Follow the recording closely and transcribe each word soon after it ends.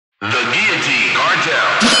The Guillotine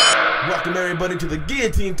Cartel. Welcome everybody to the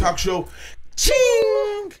Guillotine Talk Show.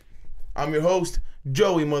 Ching! I'm your host,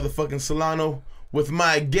 Joey motherfucking Solano, with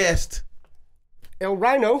my guest, El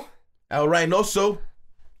Ryno. El Ryno-So.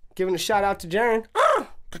 Giving a shout out to Jaren.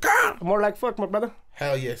 More like fuck, my brother.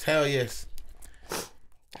 Hell yes, hell yes.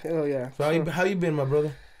 Hell yeah. So how you been, my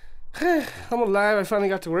brother? I'm alive. I finally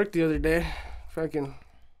got to work the other day. Fucking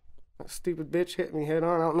that stupid bitch hit me head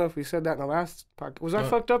on. I don't know if we said that in the last podcast. Was I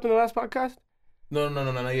fucked up in the last podcast? No,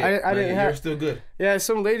 not yet. I didn't have. You're still good. Yeah,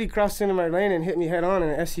 some lady crossed into my lane and hit me head on in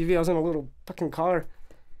an SUV. I was in a little fucking car.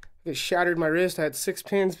 It shattered my wrist. I had 6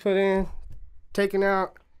 pins put in, taken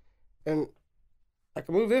out, and I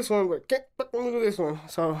can move this one, but can't fucking move this one.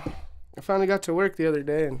 So I finally got to work the other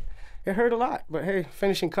day, and it hurt a lot. But hey,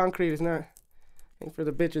 finishing concrete is not. Ain't for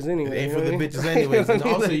the bitches anyway. It ain't for the bitches anyways. And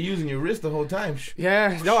also you're using your wrist the whole time.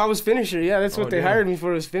 Yeah, no, I was finisher. Yeah, that's what they hired me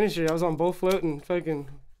for, was finisher. I was on both float and fucking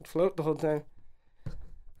float the whole time.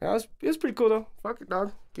 Yeah, it was pretty cool though. Fuck it,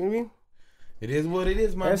 dog. You know what I mean? It is what it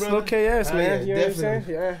is, my that's brother. That's low KS, man. Yeah, you know what I'm saying?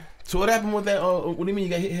 Yeah. So what happened with that? What do you mean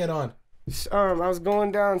you got hit head on? I was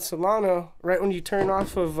going down Solano, right when you turn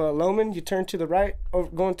off of Loman, you turn to the right,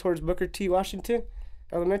 going towards Booker T. Washington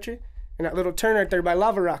Elementary, and that little turn right there by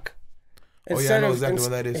Lava Rock. I know exactly what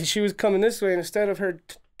that is. And she was coming this way, and instead of her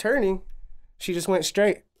turning, she just went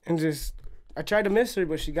straight and I tried to miss her,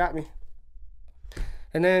 but she got me.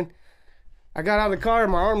 And then I got out of the car,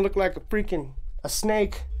 and my arm looked like a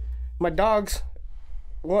snake. My dogs,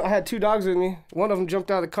 I had 2 dogs with me. One of them jumped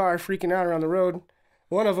out of the car, freaking out around the road.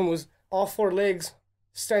 One of them was all 4 legs,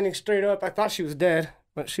 standing straight up. I thought she was dead,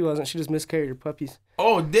 but she wasn't. She just miscarried her puppies.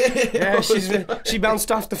 Oh, damn. Yeah, she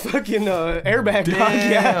bounced off the fucking airbag, dog.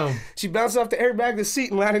 Yeah. She bounced off the airbag, the seat,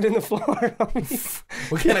 and landed in the floor.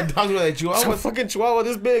 What kind of dog was that? Chihuahua? Some fucking Chihuahua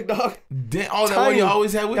this big, dog. Damn. Oh, that one you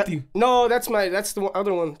always had with you? No, that's the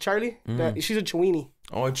other one, Charlie. She's a Chiweenie.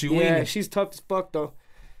 Oh, a Chiweenie. Yeah, she's tough as fuck, though.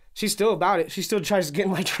 She's still about it. She still tries to get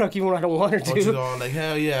in my truck even when I don't want her to. Oh, she's all like,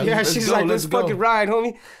 hell yeah. Yeah, she's like, let's fucking ride,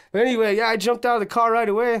 homie. But anyway, yeah, I jumped out of the car right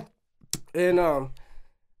away. And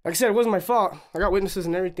like I said, it wasn't my fault. I got witnesses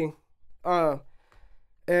and everything. I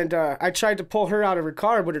tried to pull her out of her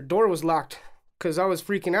car, but her door was locked because I was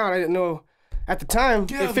freaking out. I didn't know at the time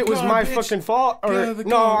if it was my fucking fault or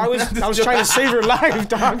no. I was trying to save her life,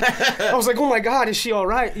 dog. I was like, oh my God, is she all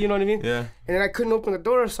right? You know what I mean? Yeah. And then I couldn't open the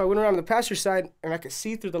door, so I went around the passenger side, and I could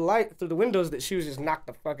see through the light, through the windows, that she was just knocked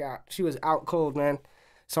the fuck out. She was out cold, man.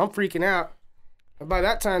 So I'm freaking out. And by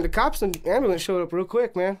that time, the cops and the ambulance showed up real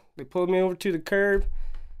quick, man. They pulled me over to the curb.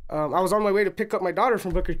 I was on my way to pick up my daughter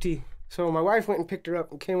from Booker T. So my wife went and picked her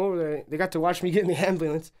up and came over there. They got to watch me get in the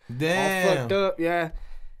ambulance. Damn. All fucked up, yeah.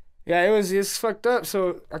 Yeah, it was fucked up.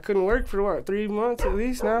 So I couldn't work for what, 3 months at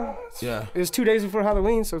least now? Yeah. It was 2 days before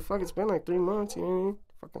Halloween, so fuck, it's been like 3 months, you know what I mean?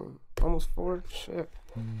 Fucking almost 4, shit.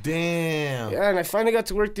 Damn. Yeah, and I finally got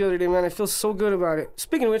to work the other day, man. I feel so good about it.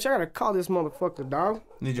 Speaking of which, I gotta call this motherfucker, dog.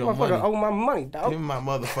 Need your money. Owe my money, dog. Give me my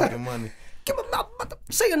motherfucking money. Give me my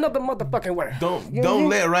say another motherfucking word. Don't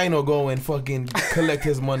let Ryno go and fucking collect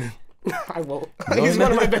his money. I won't. He's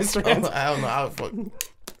one of my best friends. I don't know.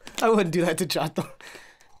 I wouldn't do that to Chato.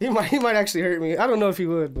 He might actually hurt me. I don't know if he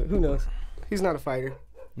would, but who knows? He's not a fighter.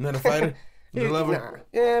 Not a fighter? He's a lover?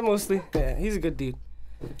 Nah. Yeah, mostly. Yeah, he's a good dude.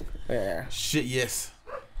 Yeah. Shit, yes.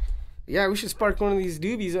 Yeah, we should spark one of these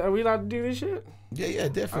doobies. Are we allowed to do this shit? Yeah,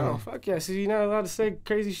 definitely. Oh, fuck yeah. So you're not allowed to say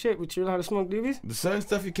crazy shit, but you're allowed to smoke doobies? The certain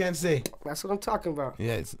stuff you can't say. That's what I'm talking about.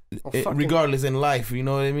 Yeah, regardless in life, you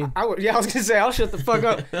know what I mean? I was going to say, I'll shut the fuck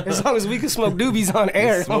up as long as we can smoke doobies on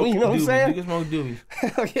air. You know what I'm saying? You can smoke doobies.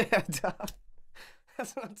 Hell yeah, dog.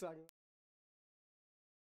 That's what I'm talking about.